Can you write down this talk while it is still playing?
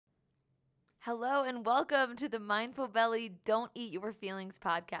Hello and welcome to the Mindful Belly Don't Eat Your Feelings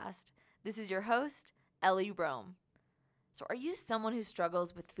podcast. This is your host, Ellie Rome. So, are you someone who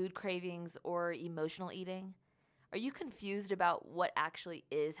struggles with food cravings or emotional eating? Are you confused about what actually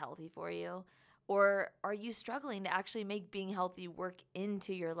is healthy for you? Or are you struggling to actually make being healthy work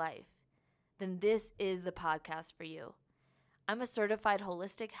into your life? Then this is the podcast for you. I'm a certified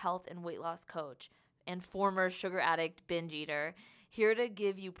holistic health and weight loss coach and former sugar addict binge eater, here to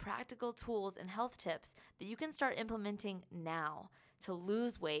give you practical tools and health tips that you can start implementing now to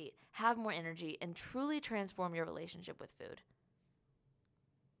lose weight, have more energy, and truly transform your relationship with food.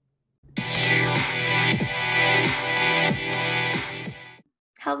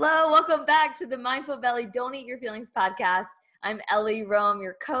 Hello, welcome back to the Mindful Belly Don't Eat Your Feelings podcast. I'm Ellie Rome,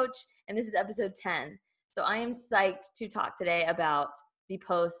 your coach, and this is episode 10. So I am psyched to talk today about the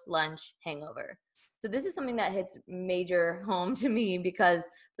post-lunch hangover. So this is something that hits major home to me because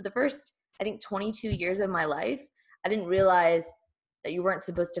for the first, 22 years of my life, I didn't realize that you weren't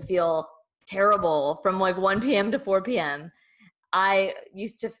supposed to feel terrible from like 1 p.m. to 4 p.m. I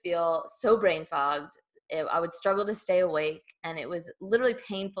used to feel so brain fogged. I would struggle to stay awake, and it was literally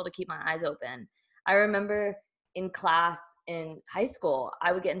painful to keep my eyes open. I remember in class in high school,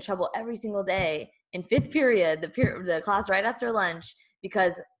 I would get in trouble every single day in fifth period, the class right after lunch,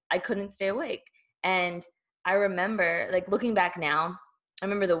 because I couldn't stay awake. And I remember, like looking back now, I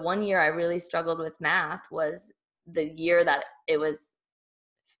remember the one year I really struggled with math was the year that it was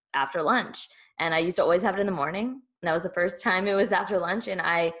after lunch. And I used to always have it in the morning. And that was the first time it was after lunch, and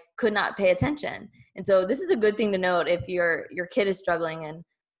I could not pay attention. And so this is a good thing to note if your kid is struggling in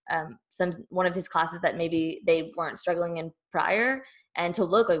one of his classes that maybe they weren't struggling in prior, and to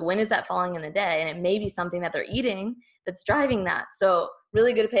look like when is that falling in the day, and it may be something that they're eating that's driving that. So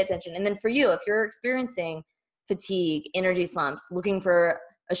really good to pay attention. And then for you, if you're experiencing fatigue, energy slumps, looking for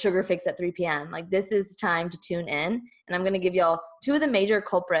a sugar fix at 3 p.m., like this is time to tune in. And I'm going to give y'all two of the major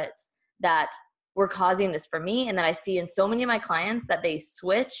culprits that were causing this for me, and that I see in so many of my clients that they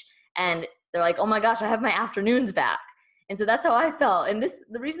switch and they're like, oh my gosh, I have my afternoons back. And so that's how I felt. And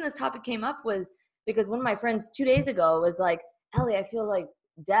the reason this topic came up was because one of my friends 2 days ago was like, Ellie, I feel like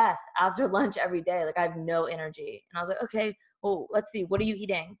death after lunch every day. Like I have no energy. And I was like, okay, well, let's see. What are you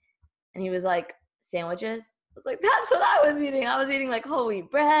eating? And he was like, sandwiches. I was like, that's what I was eating. I was eating like whole wheat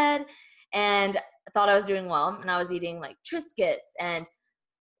bread, and I thought I was doing well. And I was eating like Triscuits and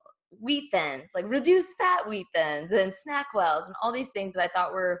wheat thins, like reduced fat wheat thins and Snackwells and all these things that I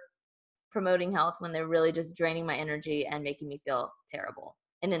thought were promoting health when they're really just draining my energy and making me feel terrible,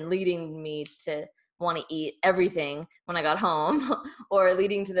 and then leading me to want to eat everything when I got home or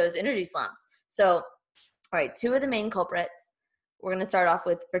leading to those energy slumps. So, all right, two of the main culprits we're going to start off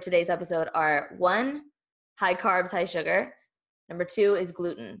with for today's episode are: one, high carbs, high sugar. Number two is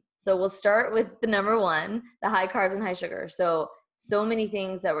gluten. So we'll start with the number one, the high carbs and high sugar. So many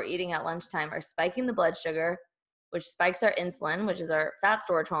things that we're eating at lunchtime are spiking the blood sugar, which spikes our insulin, which is our fat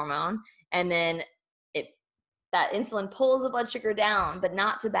storage hormone. And then that insulin pulls the blood sugar down, but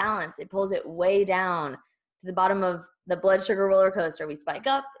not to balance. It pulls it way down to the bottom of the blood sugar roller coaster. We spike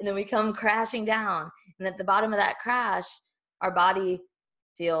up and then we come crashing down. And at the bottom of that crash, our body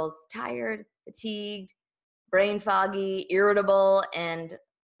feels tired, fatigued, brain foggy, irritable, and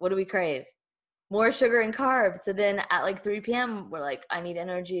what do we crave? More sugar and carbs. So then at like 3 p.m., we're like, I need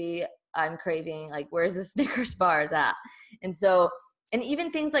energy. I'm craving, like, where's the Snickers bars at? And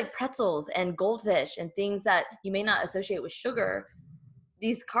even things like pretzels and goldfish and things that you may not associate with sugar,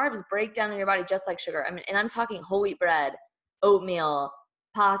 these carbs break down in your body just like sugar. I mean, and I'm talking whole wheat bread, oatmeal,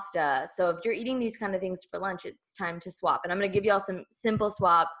 pasta. So if you're eating these kind of things for lunch, it's time to swap. And I'm going to give y'all some simple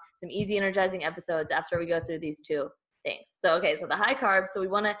swaps, some easy, energizing episodes after we go through these two things. So the high carbs. So we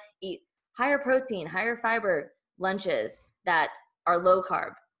want to eat higher protein, higher fiber lunches that are low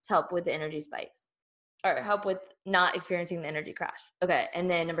carb to help with the energy spikes, or help with not experiencing the energy crash. Okay, and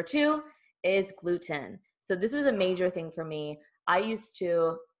then number two is gluten. So this was a major thing for me. I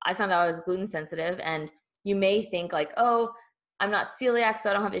found out I was gluten sensitive, and you may think like, oh, I'm not celiac, so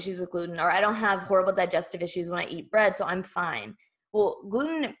I don't have issues with gluten, or I don't have horrible digestive issues when I eat bread, so I'm fine. Well,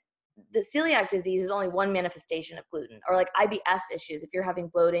 gluten, the celiac disease is only one manifestation of gluten, or like IBS issues. If you're having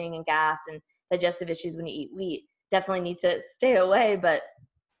bloating and gas and digestive issues when you eat wheat, definitely need to stay away, but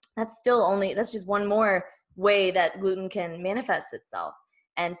that's just one more way that gluten can manifest itself.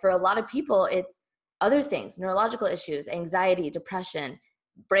 And for a lot of people, it's other things: neurological issues, anxiety, depression,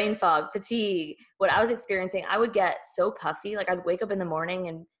 brain fog, fatigue. What I was experiencing, I would get so puffy. Like I'd wake up in the morning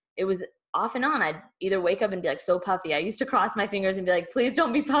and it was off and on. I'd either wake up and be like so puffy. I used to cross my fingers and be like, please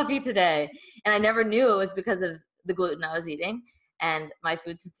don't be puffy today. And I never knew it was because of the gluten I was eating and my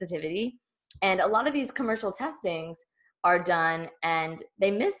food sensitivity. And a lot of these commercial testings are done and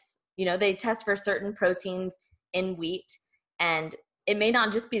they miss, they test for certain proteins in wheat, and it may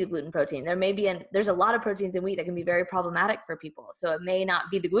not just be the gluten protein. There's a lot of proteins in wheat that can be very problematic for people. So it may not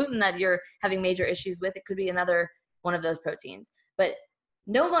be the gluten that you're having major issues with. It could be another one of those proteins. But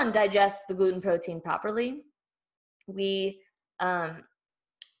no one digests the gluten protein properly. We don't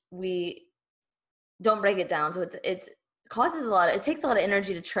break it down. So it takes a lot of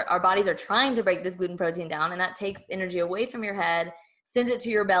energy our bodies are trying to break this gluten protein down, and that takes energy away from your head, sends it to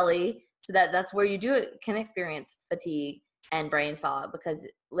your belly, so that's where you can experience fatigue and brain fog, because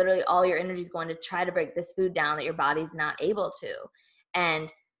literally all your energy is going to try to break this food down that your body's not able to.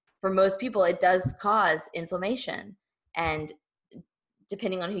 And for most people, it does cause inflammation. And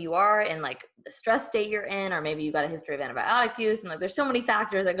depending on who you are and like the stress state you're in, or maybe you got a history of antibiotic use, and like there's so many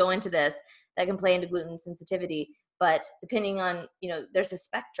factors that go into this that can play into gluten sensitivity. But depending on, there's a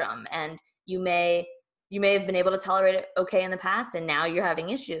spectrum, and you may have been able to tolerate it okay in the past, and now you're having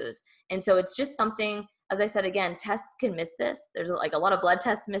issues. And so it's just something, as I said, again, tests can miss this. There's like a lot of blood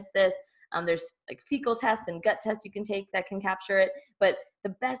tests miss this. There's like fecal tests and gut tests you can take that can capture it. But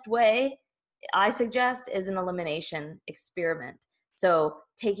the best way I suggest is an elimination experiment. So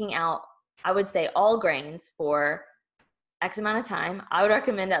taking out, I would say, all grains for X amount of time. I would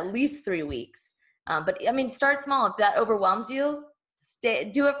recommend at least 3 weeks. But I mean, start small. If that overwhelms you,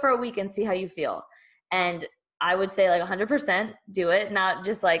 do it for a week and see how you feel. And I would say like 100% do it, not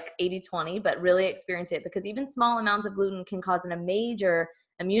just like 80-20, but really experience it, because even small amounts of gluten can cause a major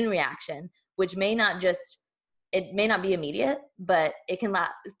immune reaction, which may not be immediate, but it can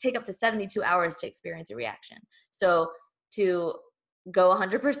take up to 72 hours to experience a reaction. So to go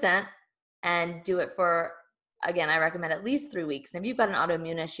 100% and do it for, again, I recommend at least 3 weeks. And if you've got an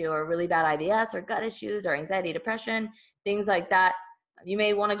autoimmune issue or really bad IBS or gut issues or anxiety, depression, things like that, you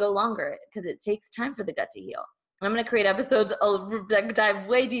may want to go longer because it takes time for the gut to heal. And I'm going to create episodes that dive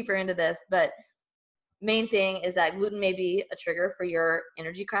way deeper into this, but main thing is that gluten may be a trigger for your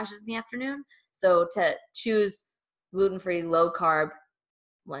energy crashes in the afternoon. So to choose gluten-free, low-carb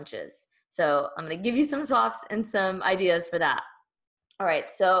lunches. So I'm going to give you some swaps and some ideas for that. All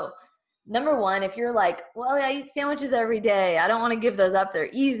right, so number one, if you're like, well, I eat sandwiches every day, I don't want to give those up, they're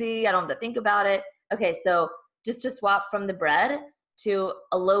easy, I don't have to think about it. Okay, so just to swap from the bread to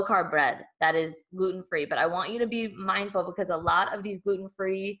a low carb bread that is gluten-free. But I want you to be mindful, because a lot of these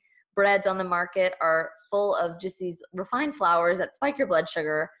gluten-free breads on the market are full of just these refined flours that spike your blood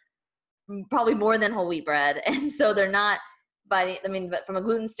sugar, probably more than whole wheat bread. And so they're not, but from a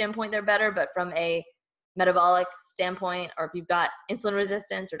gluten standpoint, they're better, but from a metabolic standpoint, or if you've got insulin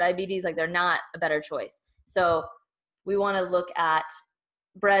resistance or diabetes, like they're not a better choice. So we want to look at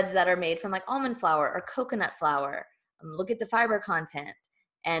breads that are made from like almond flour or coconut flour. Look at the fiber content.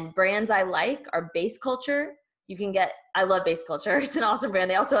 And brands I like are Base Culture. I love Base Culture. It's an awesome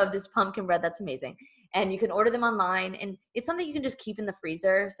brand. They also have this pumpkin bread that's amazing. And you can order them online, and it's something you can just keep in the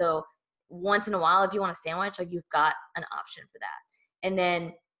freezer. So once in a while, if you want a sandwich, like you've got an option for that. And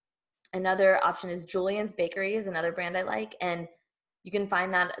then another option is Julian's Bakery is another brand I like. And you can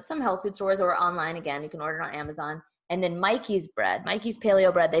find that at some health food stores or online. Again, you can order it on Amazon. And then Mikey's bread, Mikey's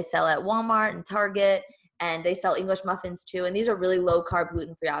paleo bread, they sell at Walmart and Target, and they sell English muffins too. And these are really low carb,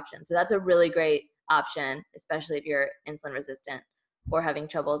 gluten-free options. So that's a really great option, especially if you're insulin resistant or having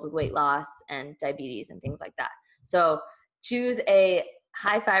troubles with weight loss and diabetes and things like that. So choose a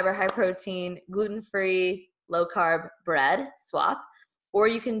high fiber, high protein, gluten-free, low carb bread swap. Or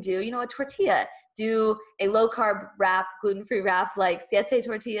you can do, a tortilla. Do a low carb wrap, gluten-free wrap, like siete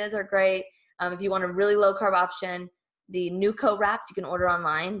tortillas are great. If you want a really low carb option, the Nuco wraps you can order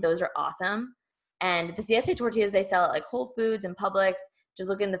online. Those are awesome. And the siete tortillas, they sell at like Whole Foods and Publix. Just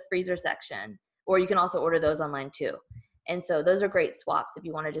look in the freezer section. Or you can also order those online too. And so those are great swaps if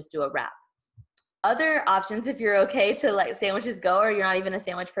you want to just do a wrap. Other options, if you're okay to let sandwiches go, or you're not even a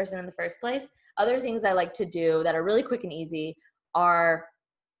sandwich person in the first place, other things I like to do that are really quick and easy are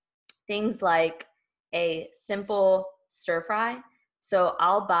things like a simple stir fry. So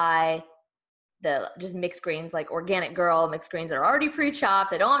I'll buy just mixed greens, like Organic Girl mixed greens that are already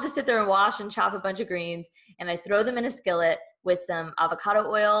pre-chopped. I don't have to sit there and wash and chop a bunch of greens. And I throw them in a skillet with some avocado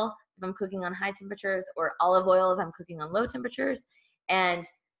oil if I'm cooking on high temperatures, or olive oil if I'm cooking on low temperatures, and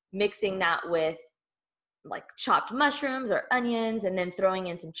mixing that with like chopped mushrooms or onions, and then throwing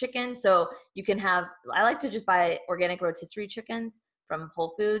in some chicken. So I like to just buy organic rotisserie chickens from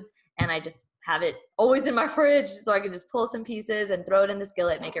Whole Foods, and I just have it always in my fridge so I can just pull some pieces and throw it in the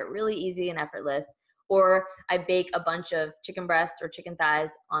skillet, make it really easy and effortless. Or I bake a bunch of chicken breasts or chicken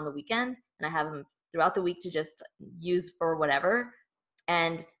thighs on the weekend, and I have them throughout the week to just use for whatever.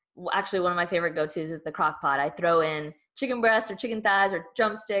 And actually one of my favorite go-tos is the crock pot. I throw in chicken breasts or chicken thighs or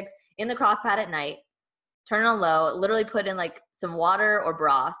drumsticks in the crock pot at night, turn it on low, literally put in like some water or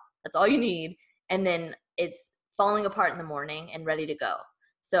broth. That's all you need. And then it's falling apart in the morning and ready to go.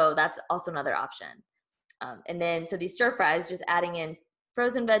 So that's also another option. And then, so these stir fries, just adding in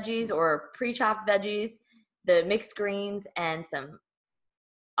frozen veggies or pre-chopped veggies, the mixed greens, and some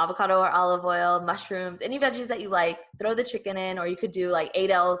avocado or olive oil, mushrooms, any veggies that you like, throw the chicken in, or you could do like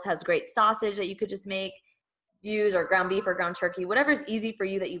Adel's has great sausage that you could just use, or ground beef or ground turkey, whatever is easy for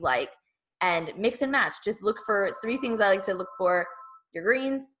you that you like, and mix and match. Just look for 3 things I like to look for: your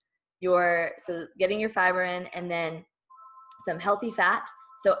greens, so getting your fiber in, and then some healthy fat.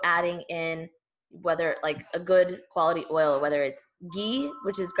 So adding in whether like a good quality oil, whether it's ghee,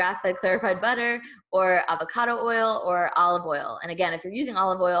 which is grass-fed clarified butter, or avocado oil or olive oil. And again, if you're using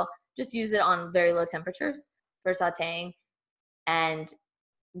olive oil, just use it on very low temperatures for sauteing. And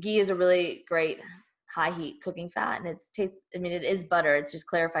ghee is a really great high heat cooking fat, and it is butter, it's just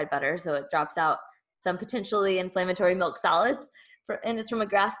clarified butter, so it drops out some potentially inflammatory milk solids, and it's from a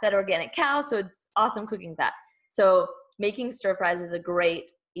grass-fed organic cow, so it's awesome cooking fat. So making stir fries is a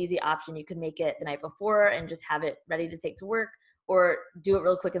great easy option. You can make it the night before and just have it ready to take to work, or do it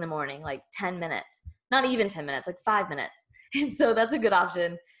real quick in the morning, like 10 minutes, not even 10 minutes, like 5 minutes. And so that's a good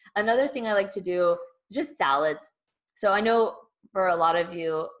option. Another thing I like to do, just salads. So I know for a lot of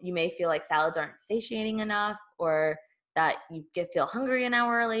you, you may feel like salads aren't satiating enough, or that you feel hungry an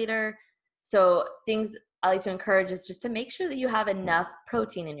hour later. So things I like to encourage is just to make sure that you have enough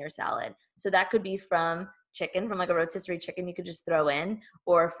protein in your salad. So that could be from chicken, from like a rotisserie chicken you could just throw in,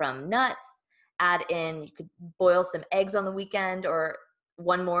 or from nuts. Add in, you could boil some eggs on the weekend or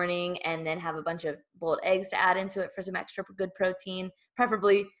one morning, and then have a bunch of boiled eggs to add into it for some extra good protein,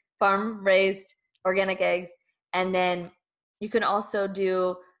 preferably farm-raised organic eggs. And then you can also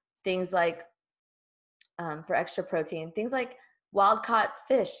do things like, for extra protein, things like wild-caught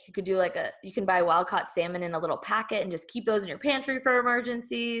fish. You could do you can buy wild-caught salmon in a little packet and just keep those in your pantry for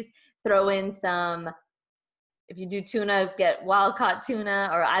emergencies. Throw in some, if you do tuna, get wild-caught tuna,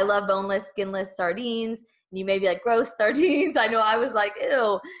 or I love boneless, skinless sardines. You may be like, gross sardines. I know I was like,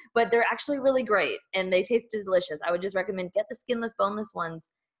 ew, but they're actually really great and they taste delicious. I would just recommend get the skinless, boneless ones,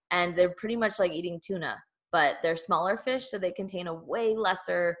 and they're pretty much like eating tuna, but they're smaller fish, so they contain a way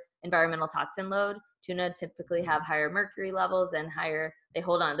lesser environmental toxin load. Tuna typically have higher mercury levels and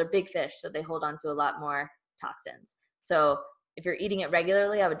they're big fish, so they hold on to a lot more toxins. So if you're eating it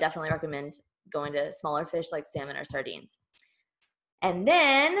regularly, I would definitely recommend going to smaller fish like salmon or sardines. And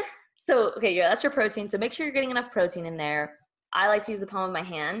then, that's your protein. So make sure you're getting enough protein in there. I like to use the palm of my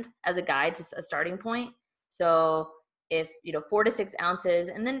hand as a guide to a starting point. So if, 4 to 6 ounces,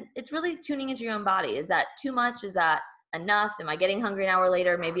 and then it's really tuning into your own body. Is that too much? Is that enough? Am I getting hungry an hour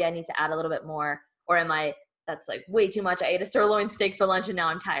later? Maybe I need to add a little bit more. Or that's like way too much. I ate a sirloin steak for lunch and now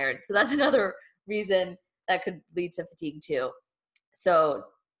I'm tired. So that's another reason that could lead to fatigue too. So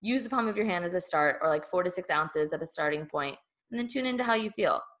use the palm of your hand as a start, or like 4 to 6 ounces at a starting point, and then tune into how you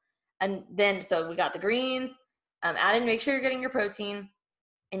feel. And then, so we got the greens, make sure you're getting your protein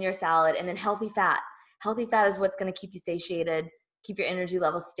in your salad, and then healthy fat. Healthy fat is what's going to keep you satiated, keep your energy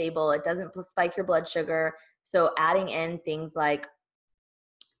levels stable. It doesn't spike your blood sugar. So adding in things like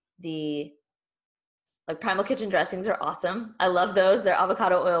Primal Kitchen dressings are awesome. I love those. They're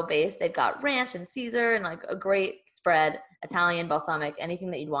avocado oil based. They've got ranch and Caesar and like a great spread, Italian, balsamic,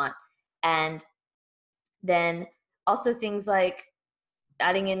 anything that you'd want. And then also things like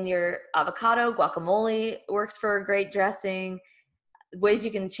adding in your avocado, guacamole works for a great dressing. Ways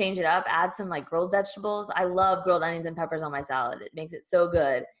you can change it up, add some like grilled vegetables. I love grilled onions and peppers on my salad. It makes it so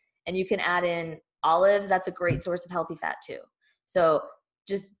good. And you can add in olives. That's a great source of healthy fat too. So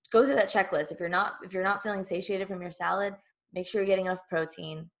just go through that checklist. If you're not feeling satiated from your salad, make sure you're getting enough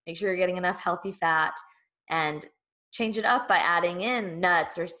protein, make sure you're getting enough healthy fat, and change it up by adding in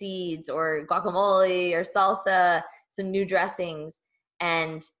nuts or seeds or guacamole or salsa, some new dressings.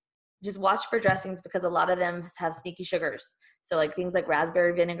 And just watch for dressings, because a lot of them have sneaky sugars. So like things like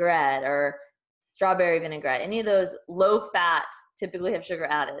raspberry vinaigrette or strawberry vinaigrette, any of those low fat typically have sugar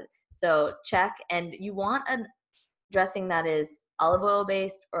added. So check, and you want a dressing that is olive oil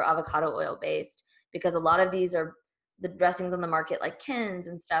based or avocado oil based, because a lot of these are the dressings on the market, like Kins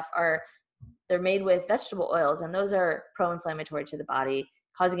and stuff, they're made with vegetable oils, and those are pro-inflammatory to the body,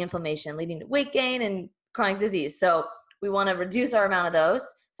 causing inflammation, leading to weight gain and chronic disease. So we want to reduce our amount of those.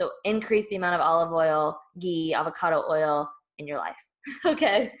 So increase the amount of olive oil, ghee, avocado oil in your life.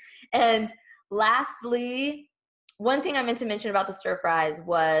 Okay. And lastly, one thing I meant to mention about the stir fries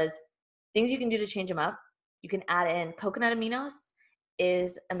was things you can do to change them up. You can add in coconut aminos.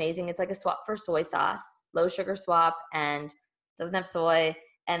 is amazing. It's like a swap for soy sauce, low sugar swap, and doesn't have soy,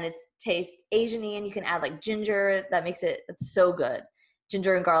 and it tastes Asian-y, and you can add like ginger. It's so good.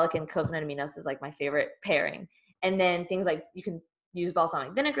 Ginger and garlic and coconut aminos is like my favorite pairing. And then things like you can use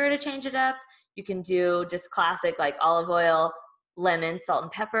balsamic vinegar to change it up. You can do just classic like olive oil, lemon, salt,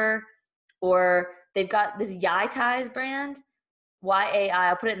 and pepper. Or they've got this Yai Thai's brand, Y-A-I,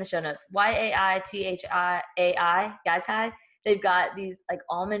 I'll put it in the show notes, Y-A-I-T-H-I-A-I, Yai Thai. They've got these like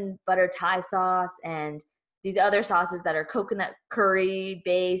almond butter Thai sauce and these other sauces that are coconut curry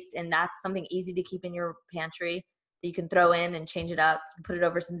based, and that's something easy to keep in your pantry that you can throw in and change it up. You can put it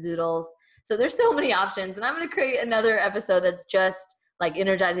over some zoodles. So there's so many options, and I'm going to create another episode that's just like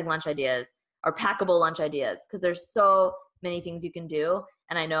energizing lunch ideas or packable lunch ideas, because there's so many things you can do.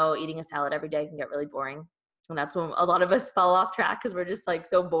 And I know eating a salad every day can get really boring. And that's when a lot of us fall off track, because we're just like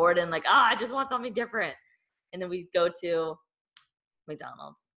so bored and like, I just want something different. And then we go to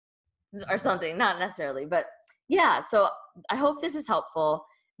McDonald's or something, not necessarily, but yeah. So I hope this is helpful.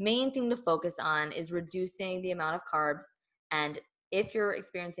 Main thing to focus on is reducing the amount of carbs. And if you're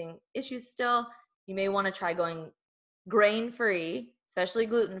experiencing issues still, you may want to try going grain-free, especially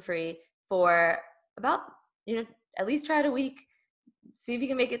gluten-free, for about, at least try it a week. See if you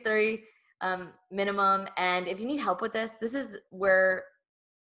can make it 3 minimum. And if you need help with this is where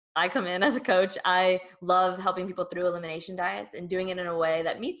I come in as a coach. I love helping people through elimination diets and doing it in a way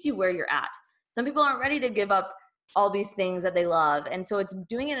that meets you where you're at. Some people aren't ready to give up all these things that they love. And so it's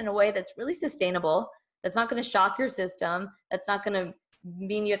doing it in a way that's really sustainable, that's not going to shock your system, that's not going to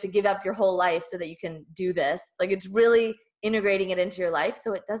mean you have to give up your whole life so that you can do this. Like, it's really integrating it into your life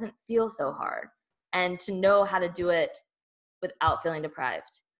so it doesn't feel so hard, and to know how to do it without feeling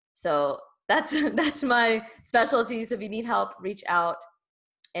deprived. So that's my specialty. So if you need help, reach out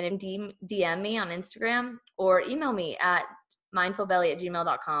and DM me on Instagram or email me at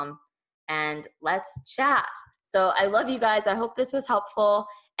mindfulbelly@gmail.com and let's chat. So I love you guys. I hope this was helpful,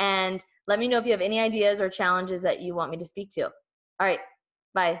 and let me know if you have any ideas or challenges that you want me to speak to. All right.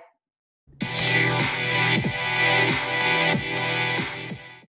 Bye.